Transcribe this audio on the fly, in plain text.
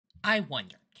I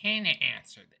wonder, can it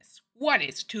answer this? What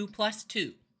is 2 plus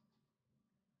 2?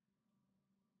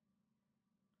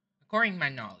 According to my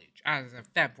knowledge, as of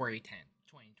February 10th,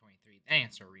 2023, the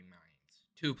answer remains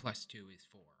 2 plus 2 is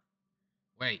 4.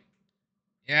 Wait,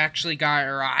 you actually got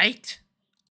it right?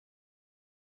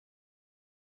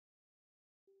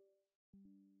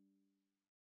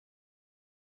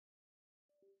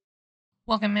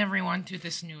 Welcome everyone to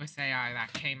this newest AI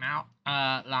that came out,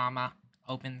 Llama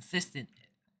OpenAssistant.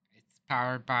 It's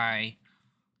powered by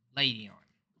Ladeon.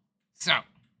 So,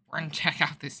 we're gonna check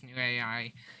out this new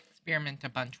AI, experiment a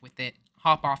bunch with it,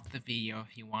 hop off the video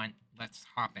if you want, let's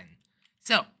hop in.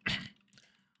 So,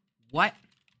 what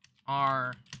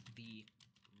are the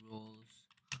rules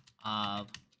of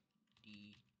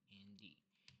DND?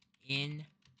 In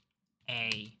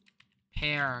a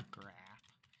paragraph,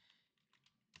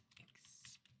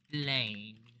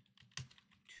 explain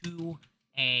to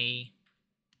a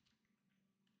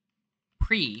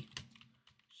preschooler.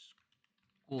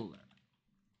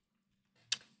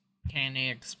 Can they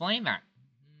explain that?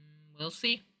 We'll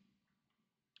see.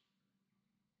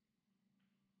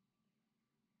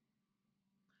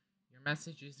 Your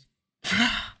message is...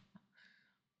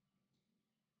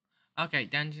 Okay,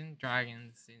 Dungeons &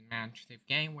 Dragons is an imaginative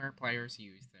game where players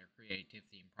use their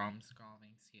creativity and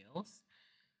problem-solving skills.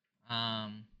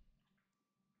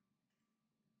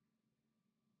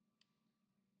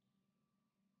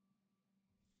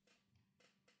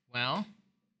 Well,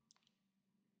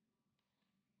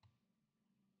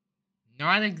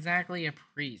 not exactly a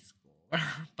preschooler,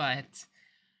 but,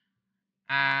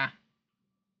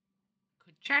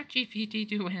 could ChatGPT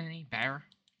do any better?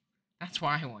 That's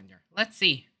why I wonder. Let's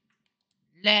see.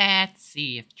 Let's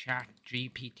see if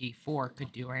ChatGPT 4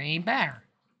 could do any better.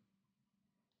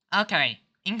 Okay,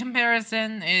 in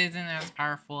comparison, it isn't as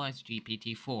powerful as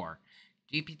GPT-4.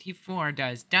 GPT-4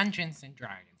 does Dungeons &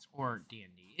 Dragons, or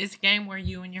D&D. It's a game where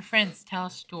you and your friends tell a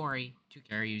story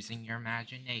together using your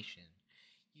imagination.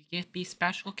 You get to be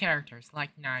special characters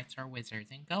like knights or wizards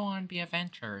and go on be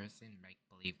adventurers in a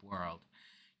make-believe world.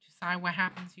 To decide what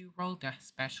happens, you roll the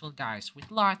special dice with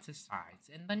lots of sides,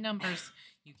 and the numbers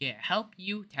you get help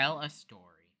you tell a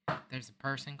story. There's a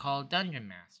person called Dungeon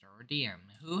Master, or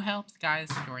DM, who helps guide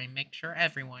the story and make sure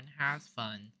everyone has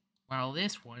fun. Well,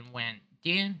 this one went,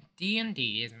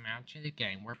 D&D is a imaginative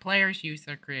game where players use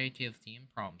their creativity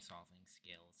and problem-solving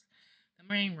skills. The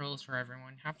main rules for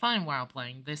everyone have fun while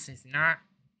playing. This is not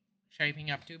shaping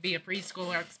up to be a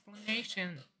preschool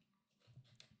explanation.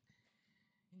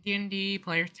 In D&D,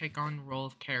 players take on the role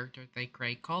of characters they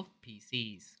create called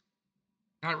PCs.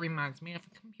 That reminds me of a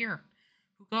computer,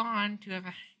 who go on to have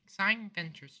exciting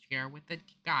adventures together with a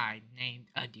guide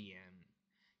named a DM.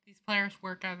 These players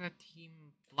work as a team.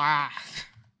 Blah.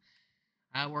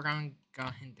 We're going to go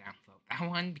ahead and downvote that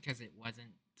one because it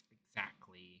wasn't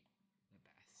exactly the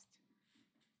best.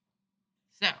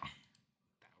 So,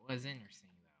 that was interesting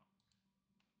though.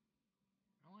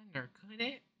 I wonder,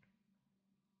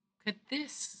 could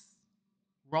this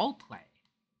roleplay?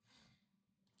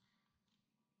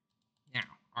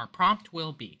 Now, our prompt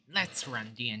will be, let's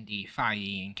run D&D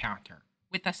 5e encounter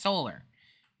with a solar.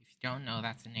 If you don't know,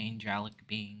 that's an angelic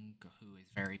being who is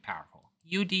very powerful.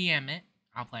 You DM it,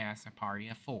 I'll play as a party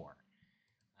of 4.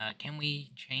 Can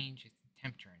we change its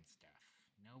temperature and stuff?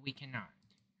 No, we cannot.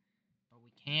 But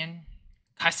we can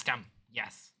custom,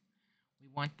 yes. We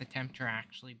want the temperature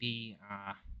actually be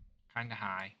kind of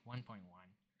high,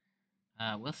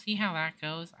 1.1. We'll see how that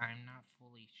goes. I'm not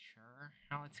fully sure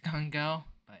how it's going to go,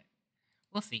 but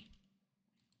we'll see.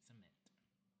 Submit.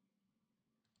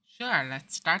 Sure,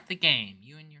 let's start the game.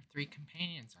 You and your 3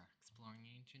 companions are exploring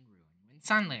ancient ruin. When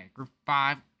suddenly, Group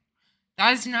 5...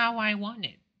 That is not what I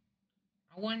wanted.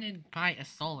 I wanted to buy a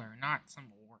solar, not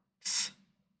some orcs.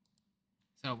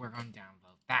 So we're going to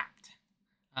downvote that.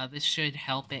 This should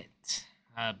help it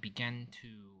begin to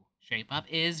shape up.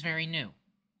 It is very new.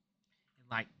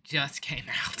 It, just came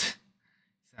out.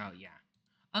 So, yeah.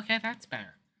 Okay, that's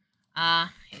better.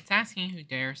 It's asking who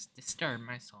dares disturb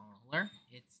my solar.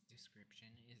 Its description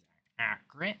is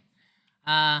accurate.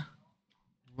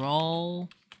 Roll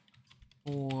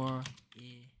for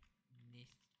initiative.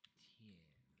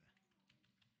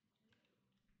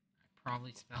 I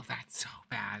probably spelled that so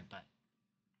bad, but...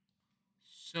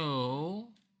 So...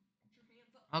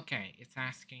 Okay, it's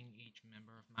asking each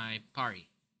member of my party.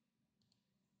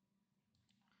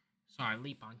 So I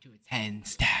leap onto its head and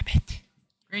stab it.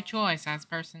 Great choice. As a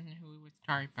person who was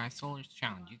targeted by Solar's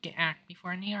challenge, you can act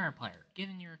before any other player.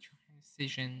 Given your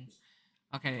decision,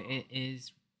 okay, it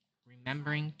is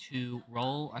remembering to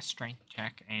roll a strength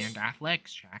check and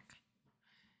athletics check.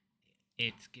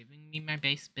 It's giving me my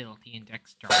base ability and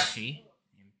dexterity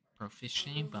and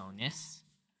proficiency bonus.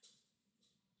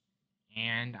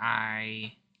 And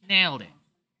I nailed it.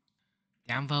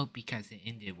 Downvote because it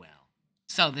ended well.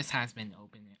 So this has been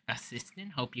Open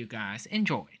Assistant. Hope you guys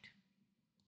enjoyed.